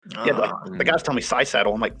Yeah, the guys tell me side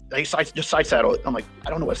saddle. I'm like, hey, just side saddle it. I'm like, I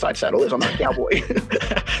don't know what side saddle is. I'm not a cowboy.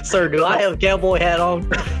 Sir, do I have a cowboy hat on?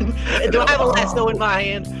 Do I have a lasso in my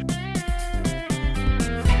hand?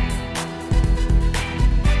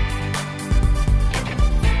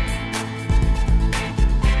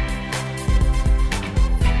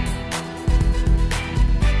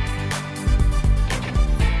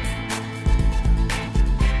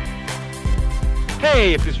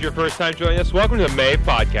 Hey, if this is your first time joining us, welcome to the May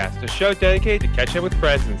Podcast, a show dedicated to catching up with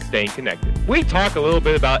friends and staying connected. We talk a little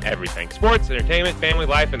bit about everything: sports, entertainment, family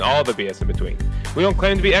life, and all the BS in between. We don't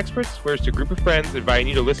claim to be experts. We're just a group of friends inviting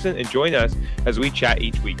you to listen and join us as we chat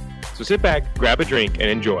each week. So sit back, grab a drink, and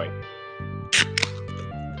enjoy.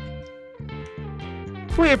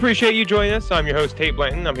 We appreciate you joining us. I'm your host, Tate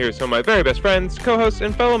Blanton. I'm here with some of my very best friends, co-hosts,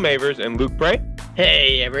 and fellow Mavers, and Luke Bray.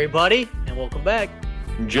 Hey, everybody, and welcome back.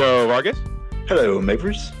 Joe Vargas. Hello,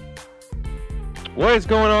 Mavers. What is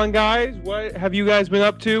going on, guys? What have you guys been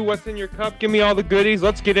up to? What's in your cup? Give me all the goodies.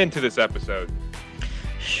 Let's get into this episode.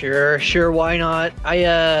 Sure, why not?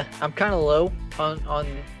 I'm kind of low on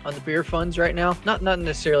the beer funds right now. Not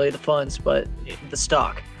necessarily the funds, but the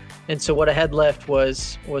stock. And so what I had left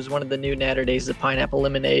was one of the new Natter Days, the pineapple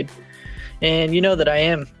lemonade. And you know that I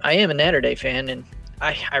am a Natter Day fan, and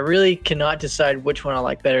I really cannot decide which one I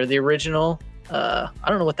like better. The original. I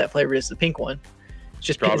don't know what that flavor is, the pink one. It's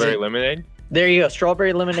just strawberry lemonade? There you go,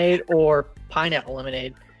 strawberry lemonade or pineapple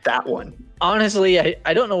lemonade. That one. Honestly,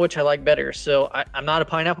 I don't know which I like better. So I'm not a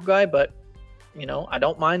pineapple guy, but, you know, I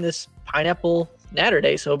don't mind this pineapple Natter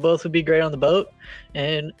Day. So both would be great on the boat,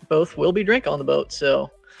 and both will be drink on the boat. So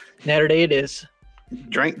Natter Day it is.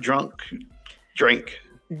 Drink.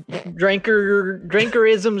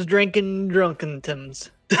 Drinkerisms, drinking drunkentums.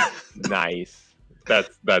 Nice.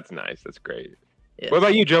 That's nice. That's great. Yes. What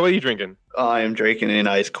about you, Joe? What are you drinking? I am drinking an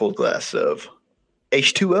ice cold glass of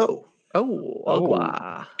H2O. Oh,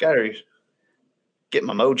 agua. Gotta get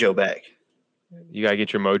my mojo back. You gotta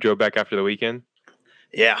get your mojo back after the weekend.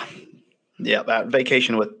 Yeah.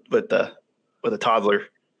 Vacation with a toddler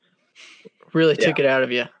Really took it out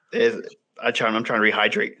of you. I'm trying to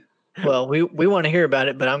rehydrate. Well, we want to hear about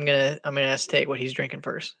it, but I'm gonna ask Tate what he's drinking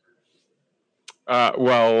first.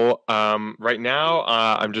 Right now,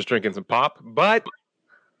 I'm just drinking some pop, but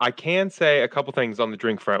I can say a couple things on the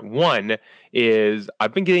drink front. One is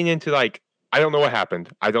I've been getting into I don't know what happened.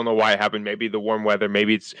 I don't know why it happened. Maybe the warm weather,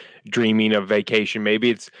 maybe it's dreaming of vacation. Maybe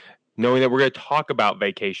it's knowing that we're going to talk about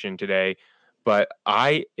vacation today, but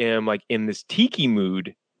I am in this tiki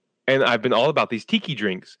mood, and I've been all about these tiki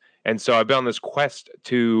drinks. And so I've been on this quest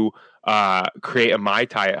to, create a Mai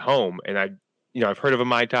Tai at home. And I've heard of a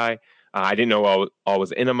Mai Tai. I didn't know all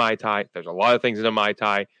was in a Mai Tai. There's a lot of things in a Mai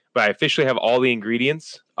Tai, but I officially have all the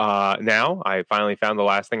ingredients now. I finally found the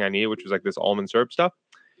last thing I needed, which was this almond syrup stuff.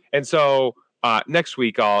 And so next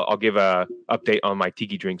week I'll give a update on my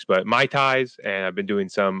tiki drinks, but Mai Tais, and I've been doing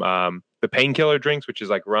some the painkiller drinks, which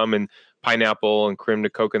is rum and pineapple and creme de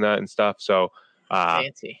coconut and stuff. So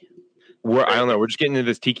fancy. I don't know. We're just getting into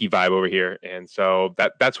this tiki vibe over here, and so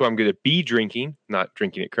that's what I'm going to be drinking. Not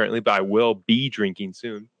drinking it currently, but I will be drinking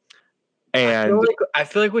soon. And I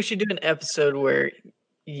feel like we should do an episode where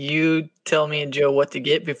you tell me and Joe what to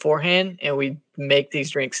get beforehand, and we make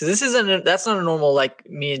these drinks. That's not a normal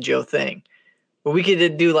me and Joe thing. But we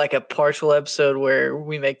could do a partial episode where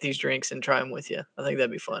we make these drinks and try them with you. I think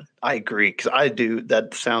that'd be fun. I agree, because I do.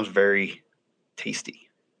 That sounds very tasty.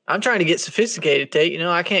 I'm trying to get sophisticated, Tate.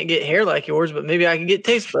 I can't get hair like yours, but maybe I can get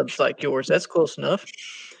taste buds like yours. That's close enough.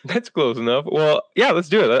 That's close enough. Well, yeah, let's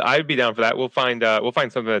do it. I'd be down for that. We'll find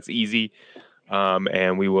something that's easy,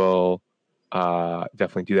 and we will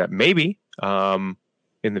definitely do that. Maybe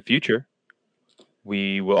in the future,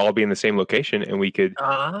 we will all be in the same location, and we could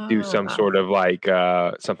do some sort of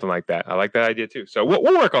something like that. I like that idea too. So we'll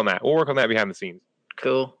work on that. We'll work on that behind the scenes.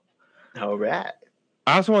 Cool. All right.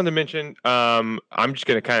 I also wanted to mention, I'm just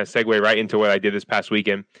going to kind of segue right into what I did this past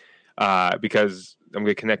weekend, because I'm going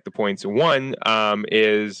to connect the points. One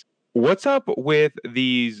is, what's up with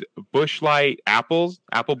these Busch Light apples,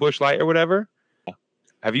 Apple Busch Light or whatever?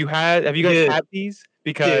 Have you guys had these?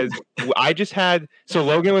 Because I just had, so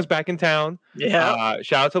Logan was back in town. Yeah.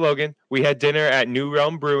 Shout out to Logan. We had dinner at New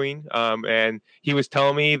Realm Brewing, and he was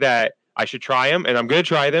telling me that I should try them, and I'm going to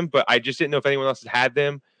try them, but I just didn't know if anyone else had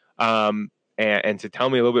them. And to tell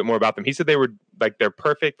me a little bit more about them. He said they were they're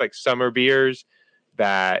perfect summer beers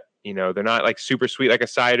that, they're not super sweet like a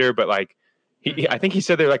cider, but I think he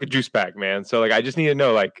said they're like a juice bag, man. So I just need to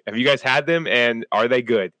know, have you guys had them, and are they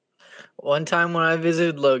good? One time when I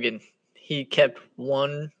visited Logan, he kept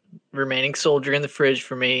one remaining soldier in the fridge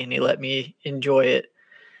for me, and he let me enjoy it.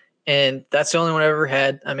 and that's the only one I've ever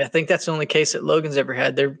had. I mean, I think that's the only case that Logan's ever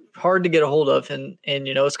had. They're hard to get a hold of, and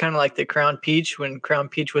it's kind of like the Crown Peach when Crown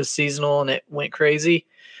Peach was seasonal and it went crazy.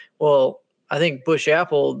 Well, I think Bush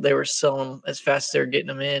Apple, they were selling them as fast as they were getting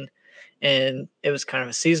them in, and it was kind of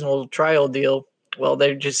a seasonal trial deal. Well,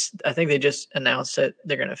 I think they just announced that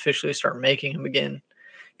they're going to officially start making them again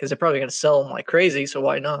because they're probably going to sell them like crazy. So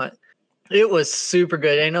why not? It was super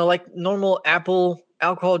good. I know, like normal apple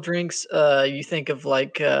alcohol drinks, you think of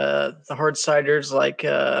like the hard ciders, like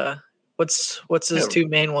what's those two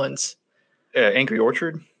main ones? Angry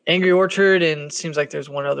Orchard. Angry Orchard, and seems like there's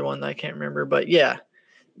one other one that I can't remember. But yeah,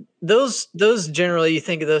 those generally you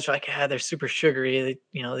think of those like they're super sugary.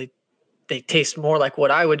 They taste more like what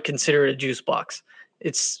I would consider a juice box.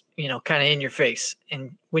 It's kind of in your face,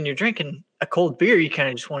 and when you're drinking a cold beer, you kind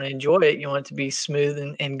of just want to enjoy it. You want it to be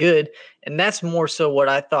smooth and good, and that's more so what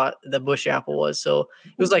I thought the Bush Apple was. So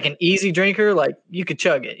it was like an easy drinker, like you could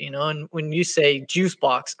chug it, And when you say juice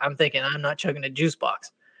box, I'm thinking I'm not chugging a juice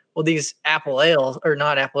box. Well, these apple ales, or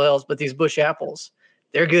not apple ales, but these Bush Apples,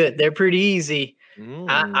 they're good. They're pretty easy.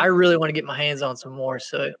 I really want to get my hands on some more.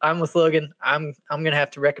 So I'm with Logan. I'm gonna have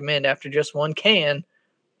to recommend after just one can.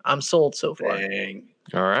 I'm sold so far. Dang.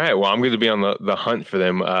 All right. Well, I'm going to be on the hunt for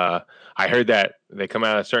them. I heard that they come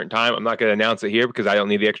out at a certain time. I'm not going to announce it here because I don't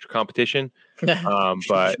need the extra competition.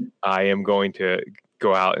 But I am going to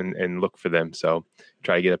go out and look for them. So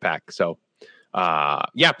try to get a pack. So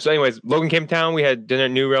yeah. So anyways, Logan came to town. We had dinner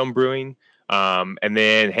at New Realm Brewing. And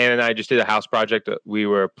then Hannah and I just did a house project. We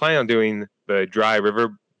were planning on doing the dry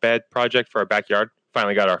riverbed project for our backyard.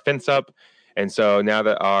 Finally got our fence up. And so now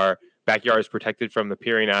that our backyard is protected from the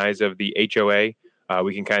peering eyes of the HOA,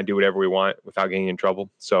 we can kind of do whatever we want without getting in trouble.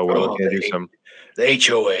 So we're looking to do some. The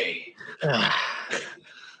HOA.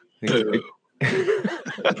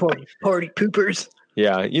 Party poopers.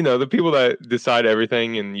 Yeah, the people that decide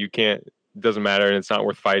everything and you can't, doesn't matter and it's not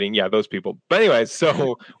worth fighting. Yeah, those people. But anyways,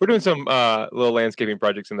 so we're doing some little landscaping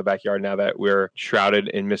projects in the backyard now that we're shrouded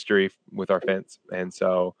in mystery with our fence. And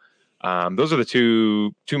so those are the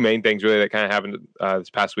two main things really that kind of happened this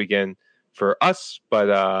past weekend for us. But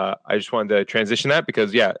I just wanted to transition that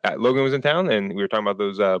because Logan was in town and we were talking about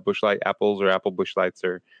those Bush Light apples or apple Bush Lights,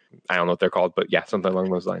 or I don't know what they're called, but yeah, something along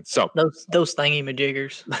those lines. So those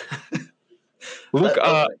thingy-majiggers. Luke,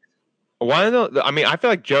 why don't I mean I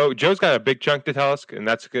feel like Joe's got a big chunk to tell us, and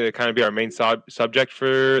that's going to kind of be our main subject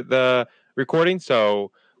for the recording.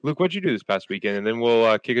 So Luke, what'd you do this past weekend, and then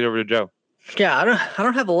we'll kick it over to Joe. Yeah, I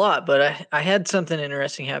don't have a lot, but I had something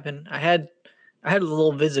interesting happen. I had a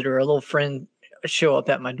little visitor, a little friend show up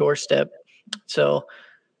at my doorstep. So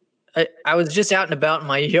I was just out and about in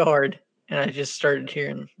my yard, and I just started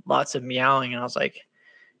hearing lots of meowing, and I was like,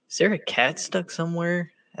 is there a cat stuck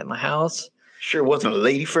somewhere at my house? Sure wasn't a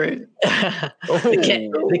lady friend.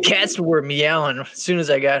 The cats were meowing as soon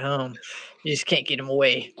as I got home. You just can't get them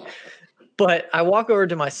away. But I walk over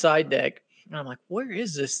to my side deck, and I'm like, where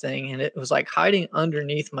is this thing? And it was like hiding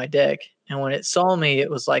underneath my deck. And when it saw me,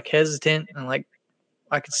 it was like hesitant, and like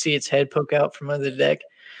I could see its head poke out from under the deck.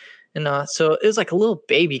 And so it was like a little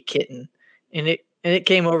baby kitten. And it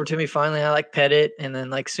came over to me finally. I like pet it. And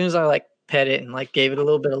then like as soon as I like pet it and like gave it a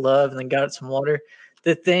little bit of love and then got it some water,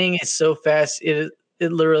 the thing is so fast. It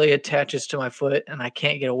literally attaches to my foot and I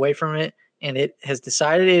can't get away from it. And it has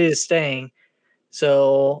decided it is staying.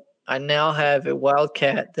 So I now have a wild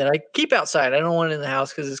cat that I keep outside. I don't want it in the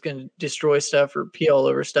house because it's going to destroy stuff or pee all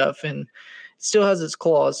over stuff. And it still has its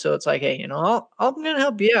claws. So it's like, hey, I'm going to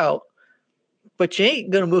help you out. But you ain't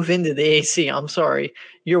going to move into the AC. I'm sorry.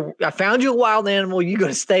 I found you a wild animal. You're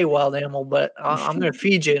going to stay a wild animal, but I'm going to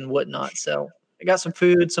feed you and whatnot. So I got some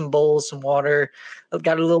food, some bowls, some water. I've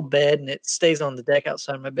got a little bed, and it stays on the deck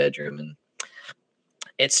outside my bedroom. And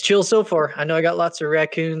it's chill so far. I know I got lots of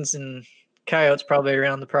raccoons and coyotes probably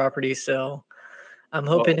around the property, so I'm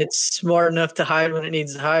hoping it's smart enough to hide when it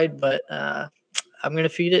needs to hide. But I'm going to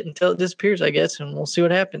feed it until it disappears, I guess, and we'll see what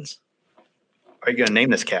happens. Are you going to name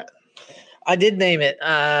this cat? I did name it.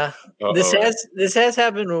 This has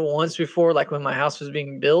happened once before, like when my house was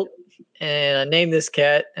being built, and I named this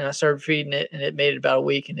cat and I started feeding it, and it made it about a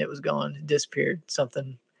week and it was gone. It disappeared.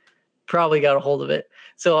 Something probably got a hold of it.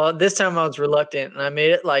 So this time I was reluctant, and I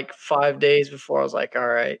made it like 5 days before. I was like, all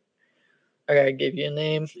right, I gotta give you a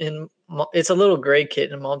name. And it's a little gray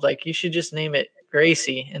kitten. And Mom's like, you should just name it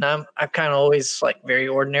Gracie. And I'm kind of always like very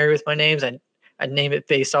ordinary with my names. I'd name it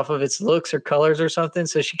based off of its looks or colors or something.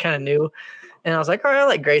 So she kind of knew. And I was like, all right, I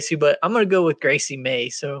like Gracie, but I'm going to go with Gracie May.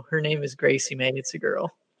 So her name is Gracie May. It's a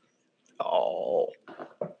girl. Oh.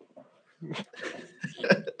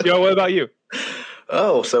 Joe, what about you?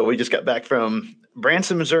 Oh, so we just got back from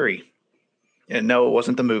Branson, Missouri. And no, it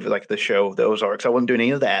wasn't the movie, like the show, the Ozarks. I wasn't doing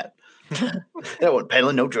any of that. I wasn't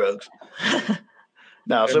peddling no drugs.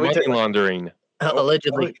 No, so we Money took laundering.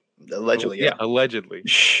 Allegedly. Allegedly, Yeah, allegedly.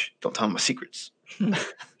 Shh, don't tell them my secrets.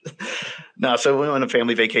 No, so we went on a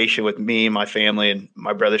family vacation with me, my family, and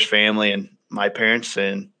my brother's family, and my parents,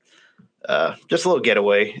 and just a little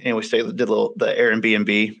getaway. And we did the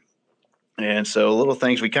Airbnb. And so little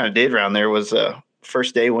things we kind of did around there was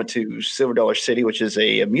first day went to Silver Dollar City, which is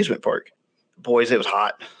a amusement park. Boys, it was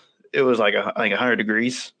hot. It was like 100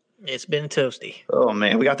 degrees. It's been toasty. Oh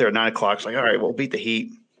man, we got there at 9 o'clock. It's like, all right, we'll beat the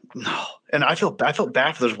heat. No, and I felt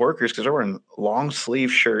bad for those workers because they're wearing long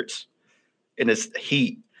sleeve shirts in this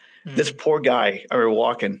heat. This poor guy, I remember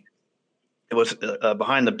walking. It was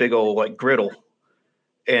behind the big old like griddle,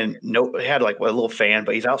 and it had like a little fan,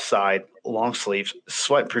 but he's outside, long sleeves,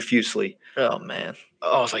 sweating profusely. Oh man.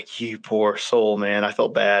 Oh, I was like, you poor soul, man. I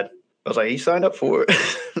felt bad. I was like, he signed up for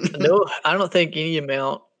it. No, I don't think any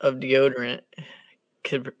amount of deodorant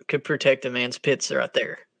could protect a man's pits right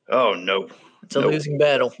there. Oh no, it's a losing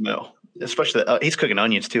battle. No, especially he's cooking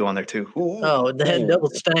onions too on there too. Ooh. Oh, that double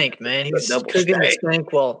stank, man. He's cooking the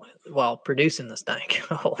stank while producing the stank.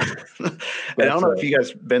 Oh. And I don't know if you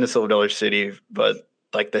guys been to Silver Dollar City, but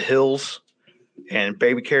like the hills and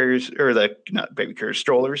baby carriers not baby carriers,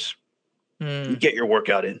 strollers, you get your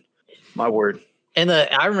workout in. My word. And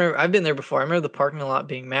I remember I've been there before. I remember the parking lot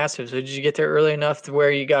being massive. So did you get there early enough to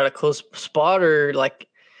where you got a close spot, or like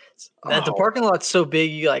the parking lot's so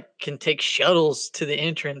big you like can take shuttles to the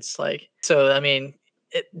entrance? Like, so I mean,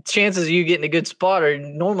 chances of you getting a good spot are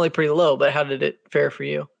normally pretty low. But how did it fare for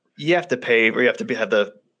you? You have to pay, or you have to have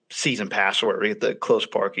the season pass, or whatever, to get the close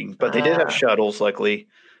parking. But they did have shuttles, luckily.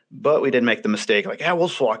 But we did make the mistake. Like, we'll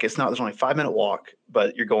just walk. There's only a 5-minute walk,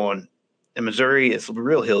 but you're going. In Missouri, it's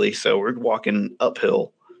real hilly, so we're walking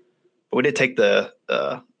uphill. But we did take the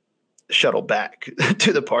shuttle back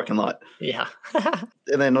to the parking lot. Yeah.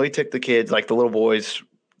 And then we took the kids, like the little boys.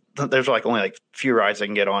 There's like only like a few rides they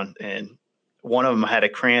can get on, and one of them had a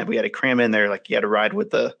cram. We had to cram in there, like you had to ride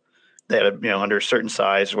with they had under a certain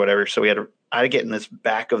size or whatever. So I had to get in this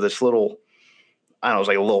back of this little, I don't know, it was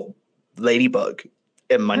like a little ladybug.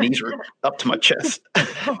 And my knees were up to my chest.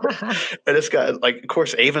 And this guy, like, of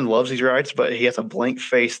course, Avon loves these rides, but he has a blank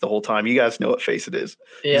face the whole time. You guys know what face it is.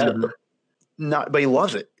 Yeah. But he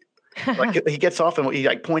loves it. Like, he gets off and he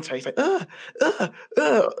like points out. He's like,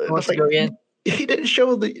 Wants to go again. He didn't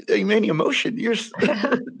show any emotion. You're just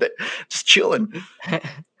chilling. Does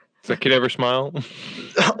that kid ever smile?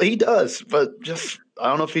 He does, but just I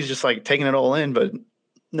don't know if he's just like taking it all in, but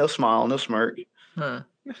no smile, no smirk. Huh.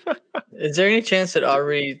 Is there any chance that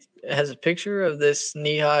Aubrey has a picture of this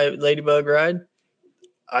knee-high ladybug ride?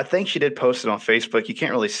 I think she did post it on Facebook. You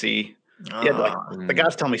can't really see. Yeah, like the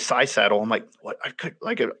guy's telling me side saddle. I'm like, what? I could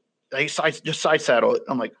like just side saddle it.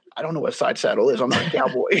 I'm like, I don't know what side saddle is. I'm not a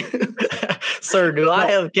cowboy. Sir, do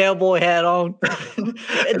I have a cowboy hat on?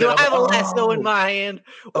 Do I have a lasso in my hand?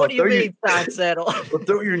 What do you mean side saddle? Well,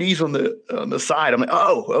 throw your knees on the side. I'm like,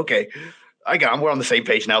 oh, okay. We're on the same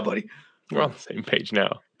page now, buddy. We're on the same page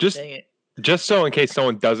now. Just so in case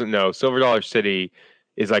someone doesn't know, Silver Dollar City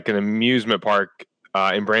is like an amusement park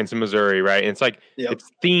in Branson, Missouri, right? And it's like it's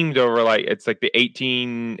themed over it's like the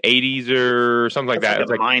 1880s or something like that. Like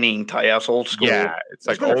it's like mining tie-outs, old school. Yeah, it's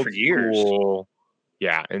like old for years. School.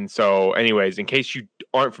 Yeah, and so, anyways, in case you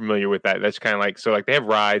aren't familiar with that, that's kind of like they have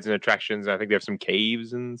rides and attractions. And I think they have some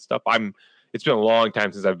caves and stuff. It's been a long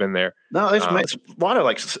time since I've been there. No, it's a lot of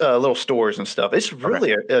little stores and stuff. It's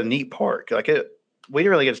really a neat park. We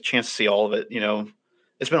didn't really get a chance to see all of it.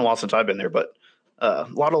 It's been a while since I've been there, but a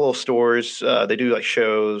lot of little stores. They do like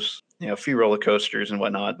shows, a few roller coasters and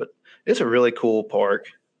whatnot. But it's a really cool park.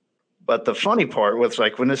 But the funny part was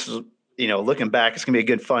like when this is, looking back, it's gonna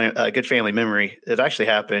be a good family memory. It actually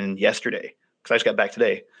happened yesterday because I just got back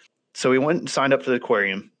today. So we went and signed up for the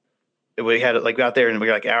aquarium. We had it got there and we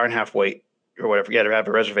got like an hour and a half wait. Or whatever, you had to have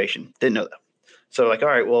a reservation. Didn't know that. So all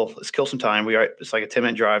right, well, let's kill some time. It's like a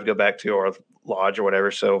 10-minute drive, go back to our lodge or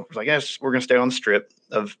whatever. So it's like, yes, we're going to stay on the strip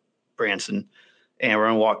of Branson and we're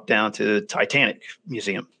going to walk down to the Titanic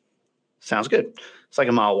Museum. Sounds good. It's like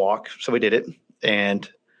a mile walk. So we did it. And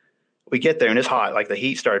we get there and it's hot. Like the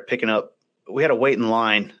heat started picking up. We had to wait in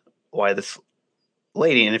line while this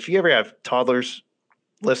lady, and if you ever have toddlers,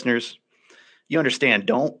 listeners, you understand,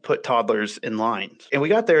 don't put toddlers in lines. And we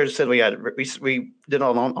got there and said we did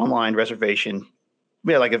an online reservation.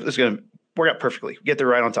 We had like, it was going to work out perfectly. Get there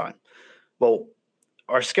right on time. Well,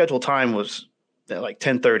 our scheduled time was at like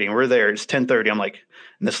 10:30 and we're there. It's 10:30. I'm like,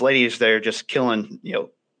 and this lady is there just killing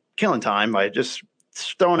time by just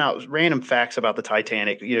throwing out random facts about the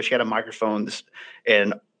Titanic. She had a microphone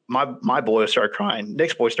and my boy started crying.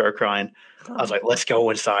 Nick's boy started crying. I was like, let's go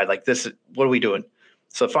inside. Like what are we doing?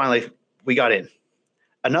 So finally we got in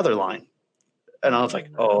another line. And I was like,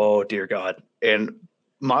 oh, dear God. And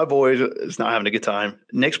my boy is not having a good time.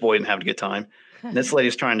 Nick's boy isn't having a good time. And this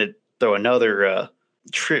lady's trying to throw another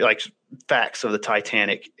facts of the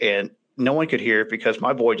Titanic. And no one could hear it because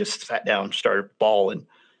my boy just sat down and started bawling.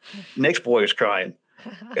 Nick's boy was crying.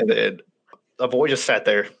 And then the boy just sat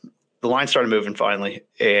there. The line started moving finally.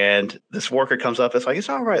 And this worker comes up. It's like, it's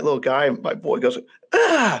all right, little guy. And my boy goes,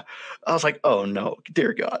 ah. I was like, oh, no.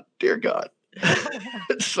 Dear God. Dear God.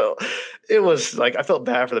 So it was like I felt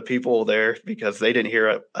bad for the people there because they didn't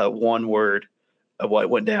hear a one word of what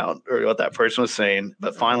went down or what that person was saying.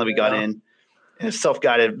 But finally, we got in a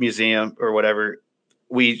self-guided museum or whatever.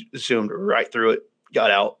 We zoomed right through it,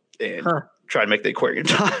 got out, and tried to make the aquarium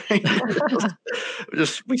time.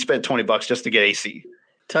 We spent $20 just to get AC.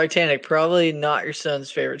 Titanic, probably not your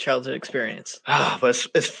son's favorite childhood experience. But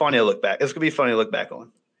it's funny to look back. It's gonna be funny to look back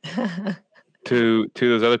on. To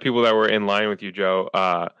those other people that were in line with you, Joe,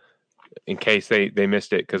 in case they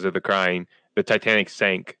missed it because of the crying, the Titanic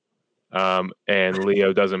sank, and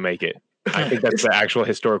Leo doesn't make it. I think that's the actual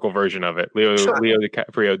historical version of it. Leo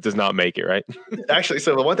DiCaprio does not make it, right? Actually,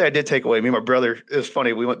 so the one thing I did take away, me and my brother, it was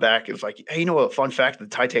funny. We went back. It was like, hey, you know what? Fun fact: the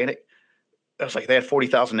Titanic. I was like, they had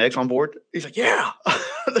 40,000 eggs on board. He's like, yeah.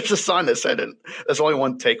 There's a sign that said it. That's the only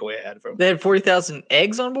one takeaway I had from. They had 40,000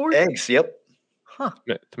 eggs on board. Eggs, yep. Huh?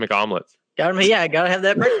 To make omelets. Gotta have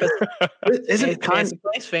that breakfast. Isn't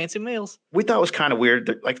it fancy meals? We thought it was kind of weird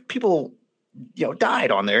that like people,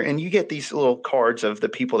 died on there, and you get these little cards of the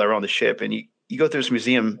people that were on the ship, and you go through this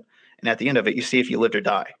museum, and at the end of it, you see if you lived or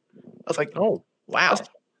die. I was like, oh wow,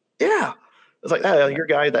 yeah. I was like, your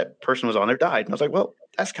guy, that person was on there, died, and I was like, well,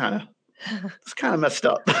 that's kind of messed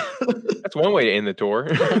up. That's one way to end the tour.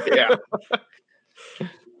 Yeah.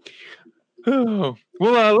 Oh,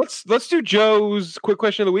 well, let's do Joe's quick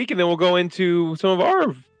question of the week, and then we'll go into some of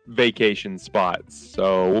our vacation spots.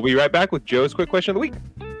 So we'll be right back with Joe's quick question of the week.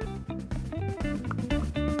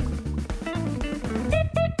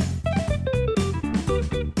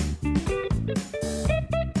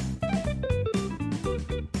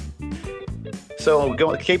 So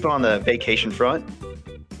keeping on the vacation front,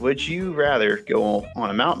 would you rather go on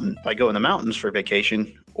a mountain, go in the mountains for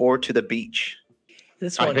vacation, or to the beach?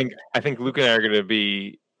 I think Luke and I are going to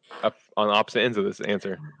be up on opposite ends of this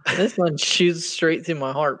answer. This one shoots straight through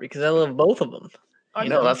my heart because I love both of them. I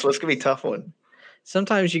know that's what's going to be a tough one.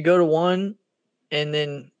 Sometimes you go to one, and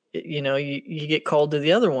then you get called to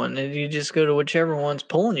the other one, and you just go to whichever one's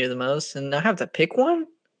pulling you the most, and I have to pick one.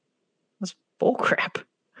 That's bullcrap.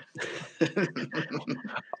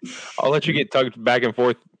 I'll let you get tugged back and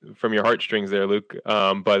forth from your heartstrings there, Luke.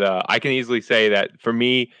 But I can easily say that for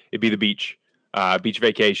me, it'd be the beach. Beach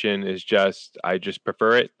vacation is I just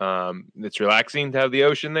prefer it. It's relaxing to have the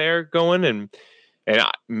ocean there going, and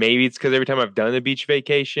maybe it's because every time I've done a beach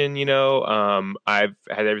vacation, I've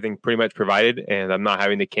had everything pretty much provided, and I'm not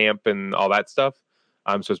having to camp and all that stuff.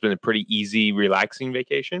 So it's been a pretty easy, relaxing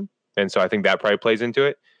vacation, and so I think that probably plays into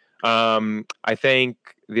it. I think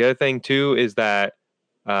the other thing too is that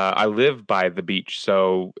I live by the beach,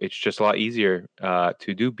 so it's just a lot easier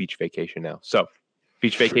to do beach vacation now. So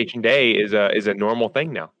beach vacation day is a normal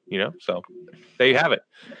thing now, So there you have it.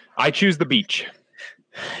 I choose the beach.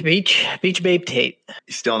 Beach babe Tate.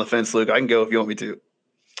 You still on the fence, Luke? I can go if you want me to.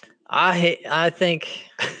 I think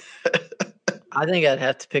I'd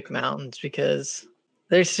have to pick mountains because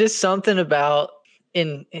there's just something about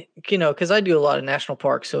because I do a lot of national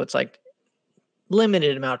parks, so it's like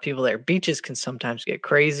limited amount of people there. Beaches can sometimes get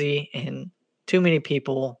crazy, and too many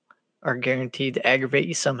people are guaranteed to aggravate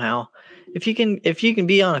you somehow. If you can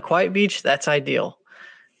be on a quiet beach, that's ideal.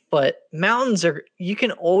 But mountains you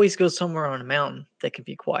can always go somewhere on a mountain that can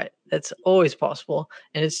be quiet. That's always possible.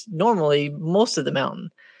 And it's normally most of the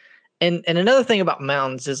mountain. And another thing about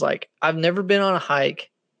mountains is I've never been on a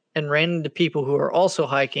hike and ran into people who are also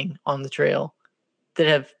hiking on the trail that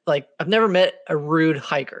have I've never met a rude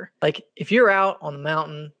hiker. If you're out on the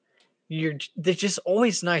mountain, they're just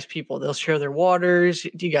always nice people. They'll share their waters.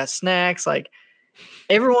 You got snacks.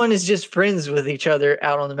 Everyone is just friends with each other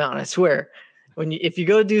out on the mountain. I swear. If you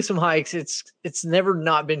go do some hikes, it's never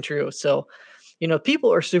not been true. So,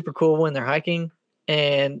 people are super cool when they're hiking,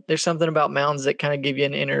 and there's something about mountains that kind of give you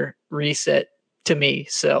an inner reset to me.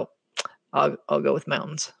 So I'll go with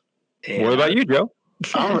mountains. Yeah. What about you, Joe?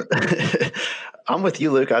 I'm with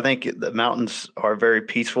you, Luke. I think the mountains are very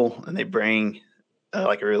peaceful and they bring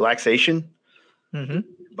a relaxation. Mm-hmm.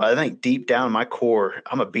 But I think deep down in my core,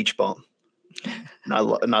 I'm a beach bum. And I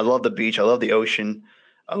love the beach. I love the ocean.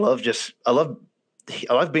 I love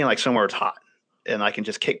I love being like somewhere it's hot and I can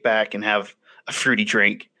just kick back and have a fruity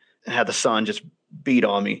drink and have the sun just beat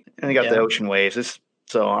on me. And I got the ocean waves.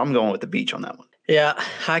 So I'm going with the beach on that one. Yeah,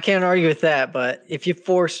 I can't argue with that. But if you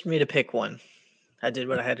forced me to pick one, I did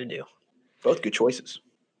what I had to do. Both good choices.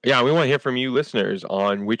 Yeah, we want to hear from you listeners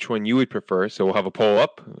on which one you would prefer. So we'll have a poll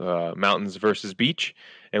up, mountains versus beach,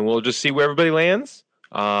 and we'll just see where everybody lands.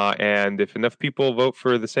 And if enough people vote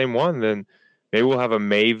for the same one, then maybe we'll have a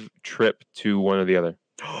Mave trip to one or the other.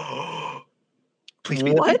 Please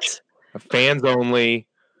be the beach. A fans only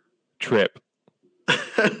trip.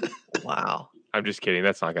 Wow. I'm just kidding.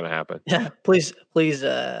 That's not going to happen. Yeah, please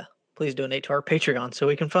donate to our Patreon so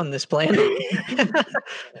we can fund this plan.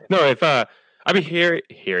 No, if I'll be here.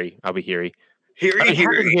 I'll be here. Happy to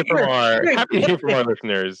hear from our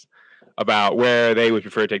listeners about where they would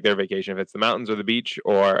prefer to take their vacation, if it's the mountains or the beach,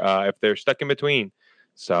 or if they're stuck in between.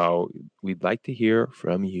 So we'd like to hear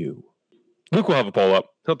from you. Luke will have a poll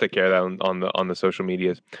up. He'll take care of that on the social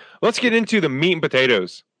medias. Let's get into the meat and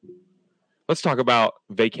potatoes. Let's talk about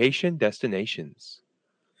vacation destinations.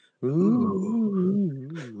 Ooh.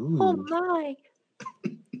 Oh my.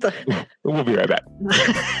 We'll be right back.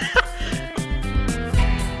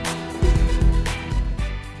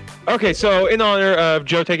 Okay, so in honor of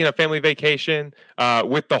Joe taking a family vacation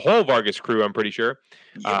with the whole Vargas crew, I'm pretty sure,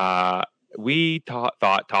 we thought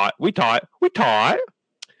we would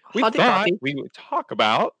talk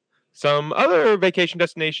about some other vacation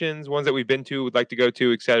destinations, ones that we've been to, would like to go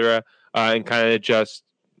to, etc., and kind of just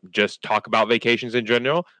talk about vacations in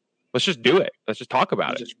general. Let's just do it. Let's just talk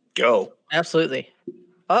about it. Just go. Absolutely.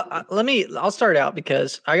 I'll start out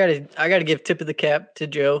because I gotta give tip of the cap to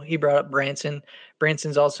Joe. He brought up Branson.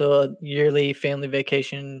 Branson's also a yearly family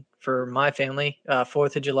vacation for my family.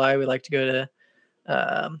 4th of July, we like to go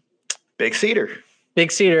to Big Cedar. Big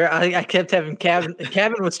Cedar. I kept having cabin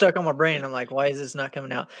was stuck on my brain. I'm like, why is this not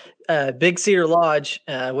coming out? Big Cedar Lodge,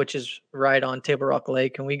 which is right on Table Rock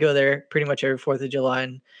Lake, and we go there pretty much every 4th of July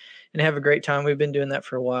and have a great time. We've been doing that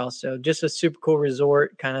for a while. So just a super cool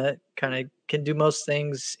resort, kind of can do most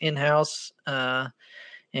things in-house.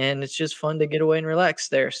 And it's just fun to get away and relax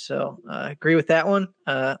there. So agree with that one.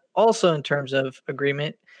 Also in terms of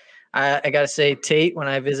agreement, I got to say, Tate, when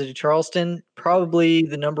I visited Charleston, probably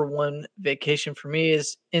the number one vacation for me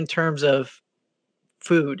is in terms of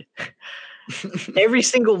food. Every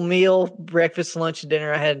single meal, breakfast, lunch,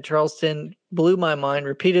 dinner I had in Charleston blew my mind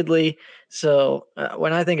repeatedly. So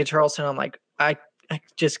when I think of Charleston, I'm like, I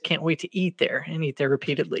just can't wait to eat there and eat there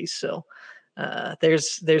repeatedly. So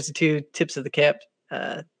there's the two tips of the cap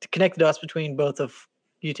to connect the dots between both of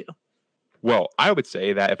you two. Well, I would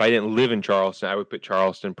say that if I didn't live in Charleston, I would put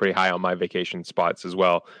Charleston pretty high on my vacation spots as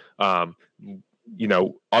well.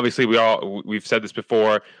 Obviously we've said this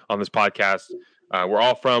before on this podcast. We're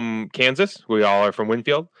all from Kansas. We all are from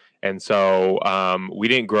Winfield. And so we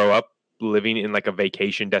didn't grow up living in like a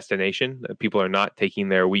vacation destination. People are not taking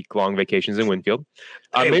their week-long vacations in Winfield.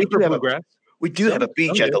 Maybe for Bluegrass. We do have a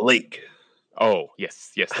beach at the lake. Oh,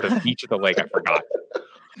 yes. The beach at the lake. I forgot.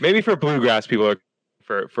 Maybe for Bluegrass, people are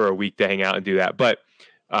for a week to hang out and do that. But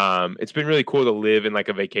it's been really cool to live in like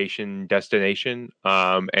a vacation destination.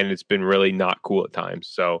 And it's been really not cool at times.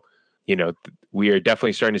 So, we are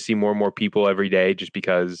definitely starting to see more and more people every day just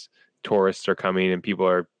because tourists are coming and people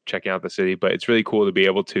are checking out the city. But it's really cool to be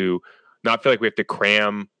able to not feel like we have to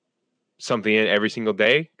cram something in every single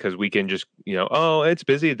day because we can just, it's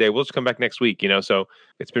busy today. We'll just come back next week, So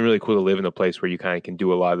it's been really cool to live in a place where you kind of can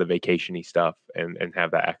do a lot of the vacation-y stuff and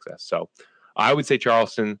have that access. So I would say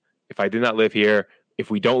Charleston, if I did not live here,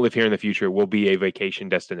 if we don't live here in the future, will be a vacation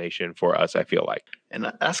destination for us, I feel like. And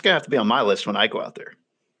that's going to have to be on my list when I go out there.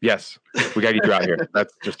 Yes, we got to get you out here.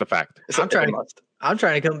 That's just a fact. I'm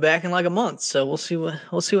trying to come back in like a month, so we'll see what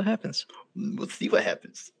happens. We'll see what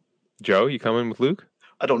happens. Joe, you coming with Luke?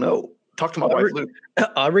 I don't know. Talk to my wife, Luke.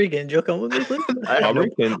 Aubrey, can Joe come with me, Luke? Aubrey,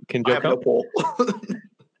 can Joe come? No poll.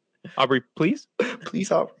 Aubrey, please.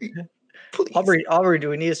 Please, Aubrey. Please. Aubrey, do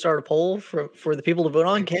we need to start a poll for the people to vote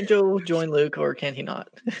on? Can Joe join Luke or can he not?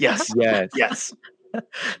 Yes. Yes.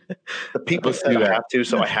 The people said I have to,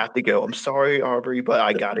 so I have to go. I'm sorry, Aubrey, but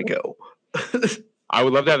I got to go. I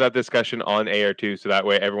would love to have that discussion on air too, so that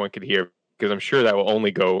way everyone could hear, because I'm sure that will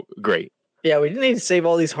only go great. Yeah, we need to save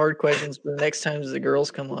all these hard questions for the next times the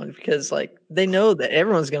girls come on, because like they know that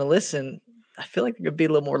everyone's going to listen. I feel like they could be a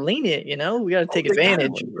little more lenient, We got to take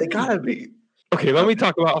advantage. They gotta be. Okay, I'll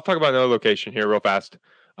talk about another location here real fast.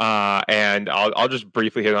 And I'll just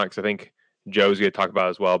briefly hit on it because I think Joe's going to talk about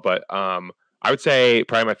it as well. But I would say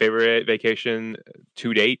probably my favorite vacation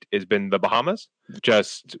to date has been the Bahamas.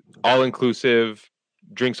 Just all inclusive,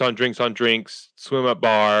 drinks on drinks, swim up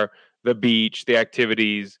bar, the beach, the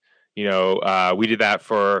activities. We did that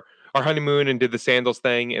for our honeymoon and did the sandals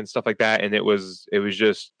thing and stuff like that. And it was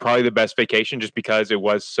just probably the best vacation just because it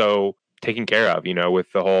was so taken care of,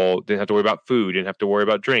 with the whole, didn't have to worry about food, didn't have to worry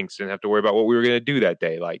about drinks, didn't have to worry about what we were going to do that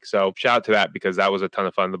day. Like, so shout out to that because that was a ton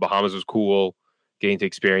of fun. The Bahamas was cool getting to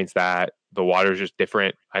experience that. The water's just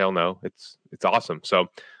different. I don't know. It's awesome. So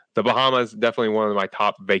the Bahamas, definitely one of my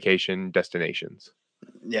top vacation destinations.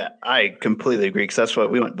 Yeah, I completely agree because that's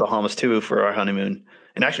what we went to Bahamas too for our honeymoon,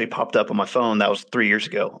 and actually popped up on my phone. That was 3 years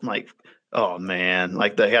ago. I'm like, oh man,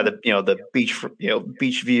 like they had the beach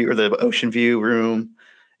beach view or the ocean view room,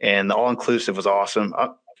 and the all inclusive was awesome.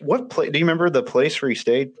 What place? Do you remember the place where you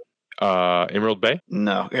stayed? Emerald Bay?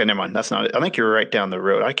 No, okay, never mind. That's not it. I think you were right down the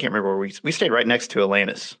road. I can't remember where we stayed right next to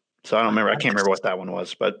Atlantis. So I don't remember. I can't remember what that one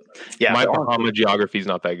was, but yeah, my Bahama geography is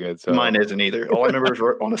not that good. So mine isn't either. All I remember is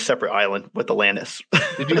we're on a separate island with Atlantis.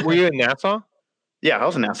 Were you in Nassau? Yeah, I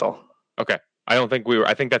was in Nassau. Okay, I don't think we were.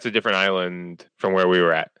 I think that's a different island from where we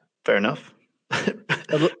were at. Fair enough.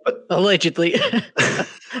 Allegedly.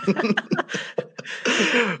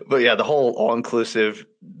 But yeah, the whole all-inclusive,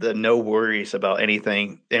 the no worries about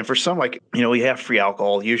anything. And for some, like, we have free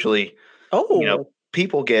alcohol. Usually,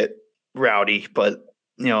 people get rowdy, but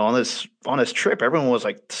on this trip, everyone was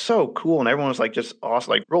like so cool, and everyone was like just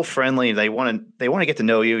awesome, like real friendly. And they want to get to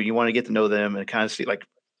know you. You want to get to know them, and kind of see like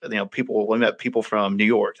people. We met people from New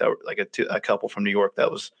York that were like a couple from New York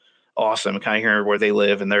that was awesome. Kind of hearing where they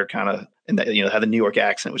live, and they're kind of and that have the New York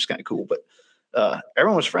accent, which is kind of cool. But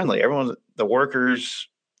everyone was friendly. The workers,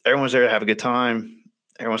 everyone was there to have a good time.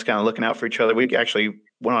 Everyone's kind of looking out for each other. We actually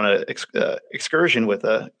went on an excursion with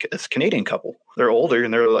a Canadian couple. They're older,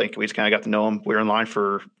 and they're like, we just kind of got to know them. We were in line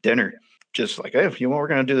for dinner, just like, hey, if you want, we're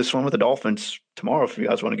going to do this one with the dolphins tomorrow. If you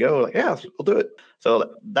guys want to go, like, yeah, we'll do it.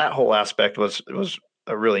 So that whole aspect was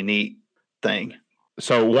a really neat thing.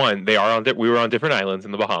 So one, we were on different islands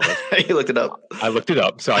in the Bahamas. You looked it up. I looked it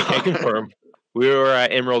up, so I can't confirm. We were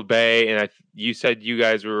at Emerald Bay, and you said you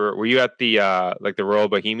guys were you at the like the Royal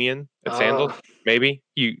Bohemian at Sandals? Maybe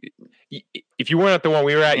if you weren't at the one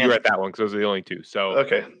we were at, you were at that one because those are the only two. So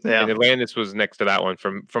okay, yeah. And Atlantis was next to that one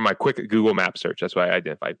from my quick Google Map search. That's why I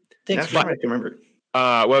identified. Thanks. I can remember. What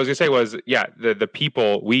I was gonna say was, the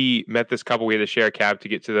people, we met this couple. We had to share a cab to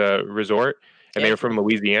get to the resort, and they were from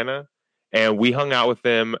Louisiana, and we hung out with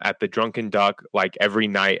them at the Drunken Duck like every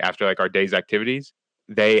night after like our day's activities.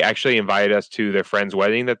 They actually invited us to their friend's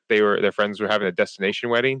wedding their friends were having a destination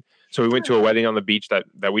wedding. So we went to a wedding on the beach that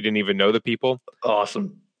we didn't even know the people.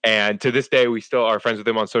 Awesome. And to this day, we still are friends with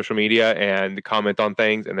them on social media and comment on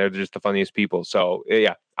things, and they're just the funniest people. So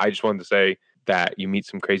yeah, I just wanted to say that you meet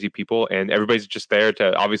some crazy people, and everybody's just there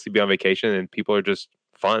to obviously be on vacation, and people are just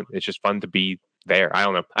fun. It's just fun to be there. I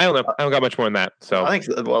don't know. I don't got much more than that. So I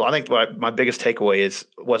think my biggest takeaway is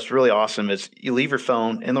what's really awesome is you leave your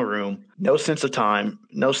phone in the room, no sense of time,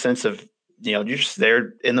 no sense of, you're just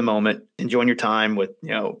there in the moment, enjoying your time with,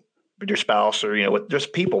 with your spouse or, with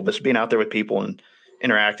just people, just being out there with people and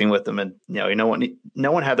interacting with them. And, no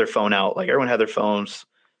one had their phone out. Like everyone had their phones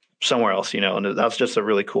somewhere else, and that's just a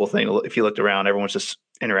really cool thing. If you looked around, everyone's just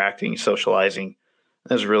interacting, socializing.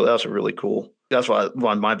 That was really cool. That's why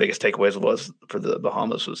one of my biggest takeaways was for the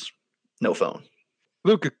Bahamas was no phone.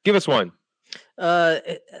 Luke, give us one.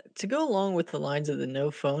 To go along with the lines of the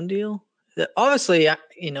no phone deal, obviously,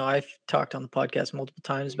 I've talked on the podcast multiple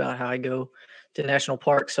times about how I go to national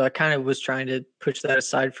parks, so I kind of was trying to push that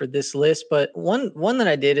aside for this list. But one that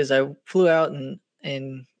I did is I flew out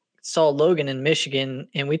and saw Logan in Michigan,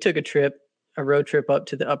 and we took a road trip up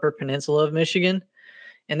to the Upper Peninsula of Michigan.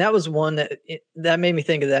 And that was one that made me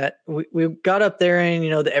think of that. We got up there and,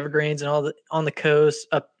 the Evergreens and all on the coast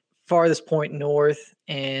up farthest point north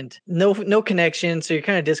and no connection. So you're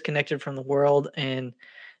kind of disconnected from the world. And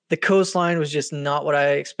the coastline was just not what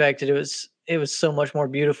I expected. It was so much more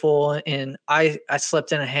beautiful. And I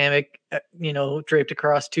slept in a hammock, draped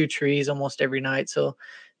across 2 trees almost every night. So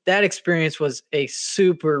that experience was a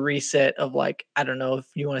super reset of like, I don't know if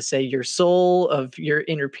you want to say your soul, of your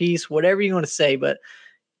inner peace, whatever you want to say, but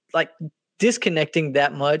like disconnecting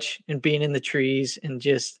that much and being in the trees and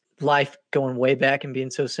just life going way back and being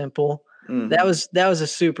so simple. Mm-hmm. That was a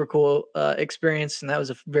super cool experience. And that was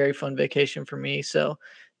a very fun vacation for me. So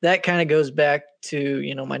that kind of goes back to,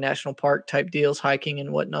 my national park type deals, hiking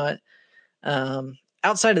and whatnot.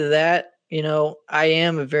 Outside of that, I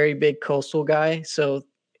am a very big coastal guy. So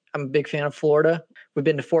I'm a big fan of Florida. We've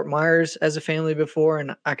been to Fort Myers as a family before,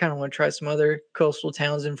 and I kind of want to try some other coastal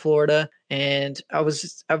towns in Florida. And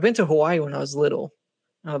I've been to Hawaii when I was little.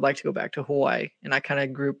 I would like to go back to Hawaii, and I kind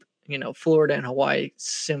of group, Florida and Hawaii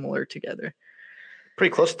similar together.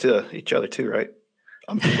 Pretty close to each other too, right?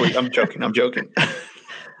 I'm joking. I'm joking.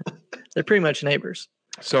 They're pretty much neighbors.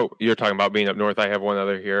 So you're talking about being up north. I have one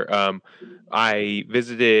other here. I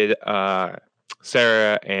visited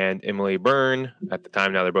Sarah and Emily Byrne at the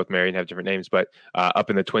time. Now they're both married and have different names, but up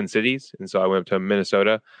in the Twin Cities. And so I went up to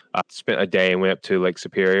Minnesota, spent a day and went up to Lake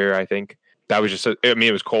Superior, I think. That was just,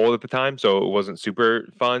 it was cold at the time, so it wasn't super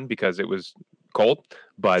fun because it was cold.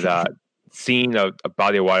 But seeing a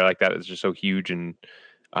body of water like that is just so huge, and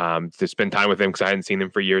to spend time with them because I hadn't seen them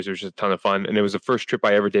for years. It was just a ton of fun. And it was the first trip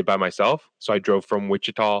I ever did by myself. So I drove from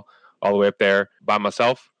Wichita all the way up there by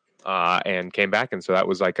myself and came back. And so that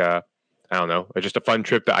was like I don't know, just a fun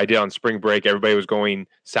trip that I did on spring break. Everybody was going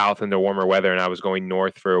south into warmer weather, and I was going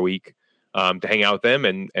north for a week to hang out with them.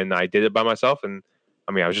 And I did it by myself. And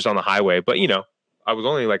I mean, I was just on the highway, but I was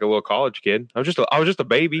only like a little college kid. I was just a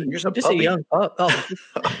baby. You're Just a young pup. Oh.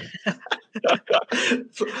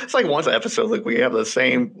 It's like once an episode, like we have the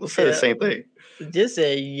same. We'll say the same thing. Just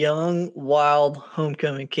a young, wild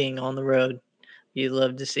homecoming king on the road. You'd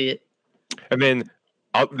love to see it. And then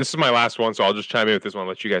this is my last one, so I'll just chime in with this one.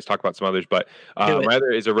 Let you guys talk about some others. But my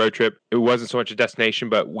other is a road trip. It wasn't so much a destination,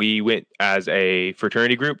 but we went as a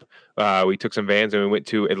fraternity group. We took some vans and we went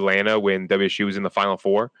to Atlanta when WSU was in the Final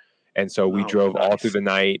Four. And so we drove all through the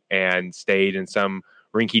night and stayed in some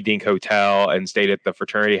rinky-dink hotel and stayed at the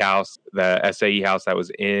fraternity house, the SAE house that was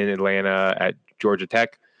in Atlanta at Georgia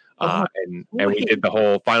Tech. And we did the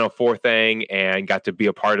whole Final Four thing and got to be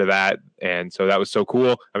a part of that. And so that was so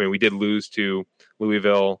cool. I mean, we did lose to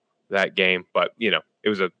Louisville that game, but it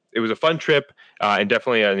was a fun trip and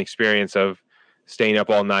definitely an experience of staying up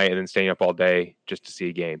all night and then staying up all day just to see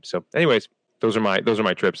a game. So anyways, those are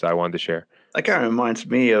my trips that I wanted to share. That kind of reminds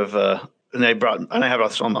me of, and I didn't have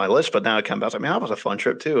this on my list, but now it comes out. I mean, that was a fun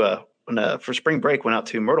trip too. When for spring break, went out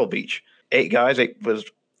to Myrtle Beach. 8 guys. It was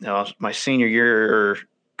my senior year, or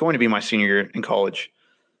going to be my senior year in college,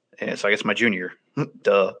 and so I guess my junior.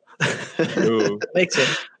 Duh. Makes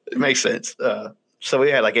sense. It makes sense. So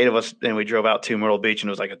we had like 8 of us, and we drove out to Myrtle Beach, and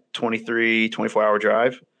it was like a 24-hour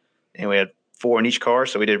drive, and we had 4 in each car.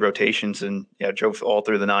 So we did rotations, and drove all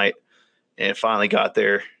through the night, and finally got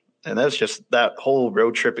there. And that's just, that whole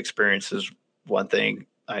road trip experience is one thing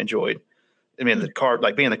I enjoyed. I mean, the car,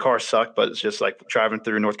 like being in the car sucked, but it's just like driving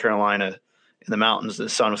through North Carolina in the mountains. The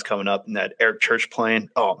sun was coming up, and that Eric Church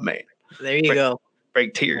playing. Oh man, there you go.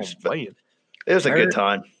 Break tears. But it was a good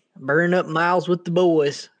time. Burn up miles with the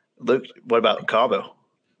boys. Luke, what about Cabo?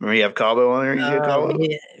 Remember you have Cabo on there? You did Cabo?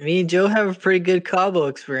 Me and Joe have a pretty good Cabo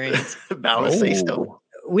experience. Bound to say so.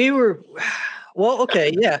 We were. Well,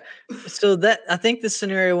 okay, yeah. So I think the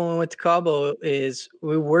scenario when we went to Cabo is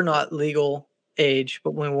we were not legal age,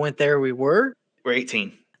 but when we went there, we were. We're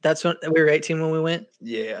 18. That's when we were 18 when we went.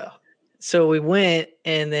 Yeah. So we went,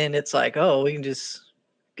 and then it's like, oh, we can just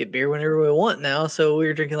get beer whenever we want now. So we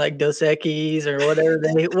were drinking like Dos Equis or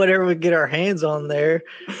whatever we get our hands on there.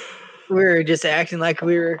 We were just acting like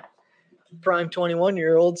we were prime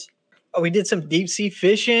 21-year-olds. We did some deep sea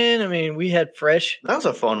fishing. I mean, we had fresh. That was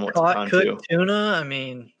a fun one. Caught cooked tuna. I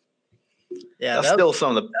mean, yeah, that's still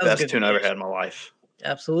some of the best tuna I ever had in my life.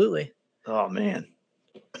 Absolutely. Oh man.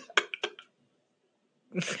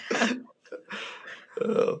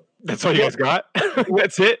 That's all you guys got?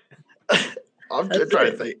 That's it? I'm just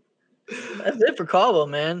trying to think. That's it for Cabo,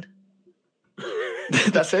 man.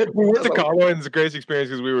 That's it. We went to Cabo, and it's a great experience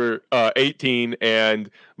because we were 18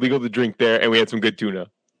 and legal to drink there, and we had some good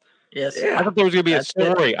tuna. Yes. Yeah. I thought there was going to be a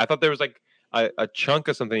story. I thought there was like a chunk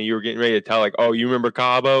of something you were getting ready to tell, like, oh, you remember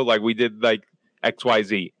Cabo? Like we did like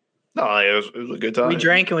XYZ. No, it was a good time. We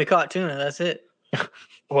drank and we caught tuna. That's it.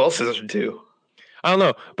 What else is there to do? I don't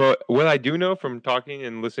know. But what I do know from talking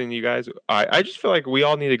and listening to you guys, I just feel like we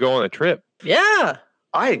all need to go on a trip. Yeah.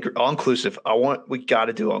 I agree. All inclusive. We got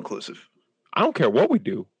to do all inclusive. I don't care what we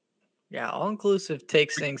do. Yeah, all inclusive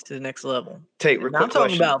takes things to the next level. I'm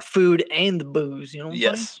talking about food and the booze. You know what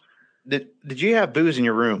I'm saying? Did you have booze in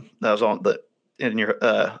your room that was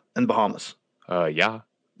in Bahamas? Yeah.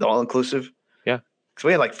 The all inclusive? Yeah. Because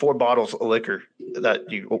we had like 4 bottles of liquor that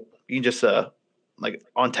you can just like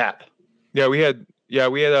on tap. Yeah, we had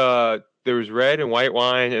there was red and white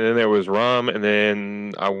wine, and then there was rum, and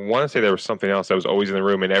then I want to say there was something else that was always in the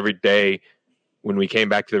room, and every day when we came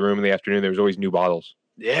back to the room in the afternoon, there was always new bottles.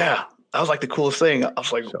 Yeah. That was like the coolest thing. I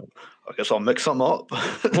was like, I guess I'll mix something up.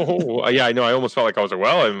 Oh, yeah, I know. I almost felt like I was like,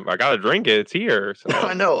 well, I got to drink it. It's here. So.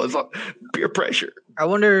 I know. It's like peer pressure. I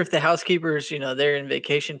wonder if the housekeepers, they're in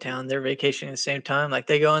vacation town. They're vacationing at the same time. Like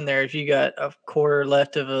they go in there. If you got a quarter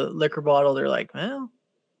left of a liquor bottle, they're like, well,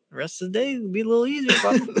 The rest of the day would be a little easier if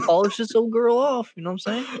I polish this old girl off. You know what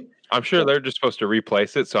I'm saying? I'm sure they're just supposed to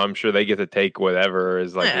replace it, so I'm sure they get to take whatever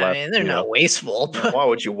is like left. I mean, they're not wasteful. But Why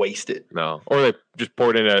would you waste it? No, or they just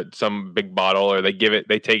pour it in some big bottle, or they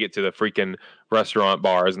take it to the freaking restaurant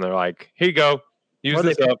bars, and they're like, "Here you go, use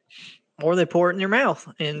this up." Or they pour it in their mouth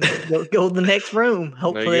and go to the next room.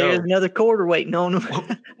 Hopefully, there's another quarter waiting on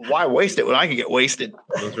them. Why waste it when I can get wasted?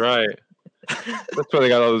 That's right. That's why they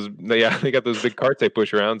got all those. They got those big carts they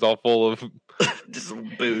push around. It's all full of just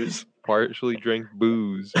booze, partially drank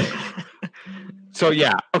booze. So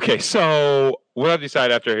yeah, okay. So what I've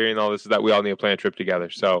decided after hearing all this is that we all need to plan a trip together.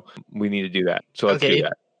 So we need to do that. So let's do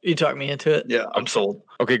that. You talked me into it. Yeah, I'm sold.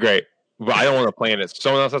 Okay, great. But I don't want to plan it.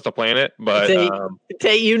 Someone else has to plan it. But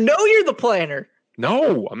Tate, you know you're the planner.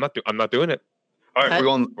 No, I'm not doing it. All right,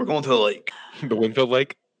 we're going to the lake. The Winfield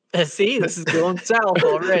Lake. See, this is going south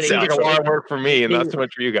already. Seems like a lot of work for me, and not so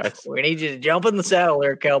much for you guys. We need you to jump in the saddle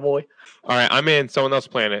there, cowboy. All right, I'm in. Someone else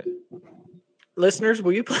plan it. Listeners,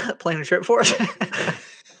 will you plan a trip for us?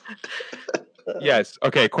 Yes.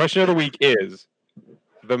 Okay, question of the week is,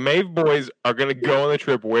 the Mave boys are going to go on the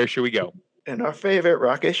trip. Where should we go? In our favorite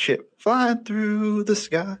rocket ship, flying through the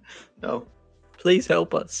sky. No. Please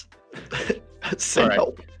help us. Send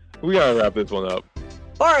help. We got to wrap this one up.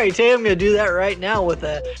 All right, Tay, I'm going to do that right now with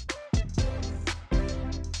a...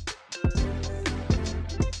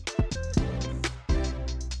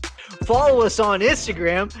 Follow us on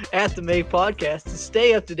Instagram at the Mave Podcast to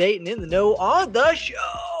stay up to date and in the know on the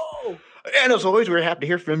show. And as always, we're happy to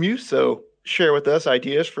hear from you. So share with us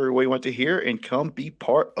ideas for what you want to hear and come be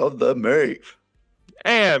part of the Mave.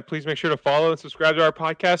 And please make sure to follow and subscribe to our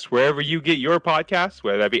podcast wherever you get your podcasts,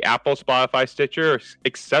 whether that be Apple, Spotify, Stitcher,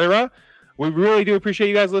 etc. We really do appreciate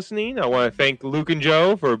you guys listening. I want to thank Luke and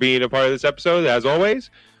Joe for being a part of this episode, as always.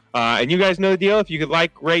 And you guys know the deal. If you could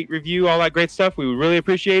like, rate, review, all that great stuff, we would really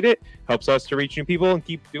appreciate it. Helps us to reach new people and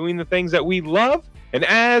keep doing the things that we love. And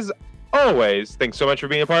as always, thanks so much for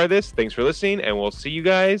being a part of this. Thanks for listening, and we'll see you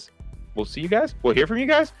guys. We'll hear from you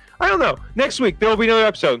guys. I don't know. Next week, there will be another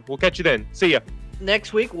episode. We'll catch you then. See ya.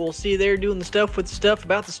 Next week, we'll see you there doing the stuff with the stuff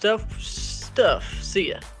about the stuff. See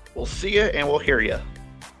ya. We'll see ya, and we'll hear ya.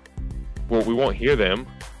 Well, we won't hear them.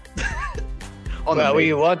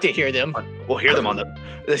 We want to hear them. We'll hear them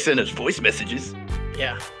they send us voice messages.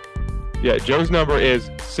 Yeah. Yeah, Joe's number is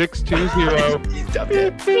 620.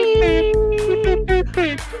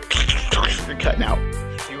 You're cutting out.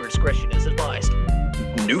 Viewer discretion is advised.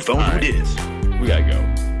 New phone, who it is. We gotta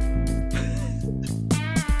go.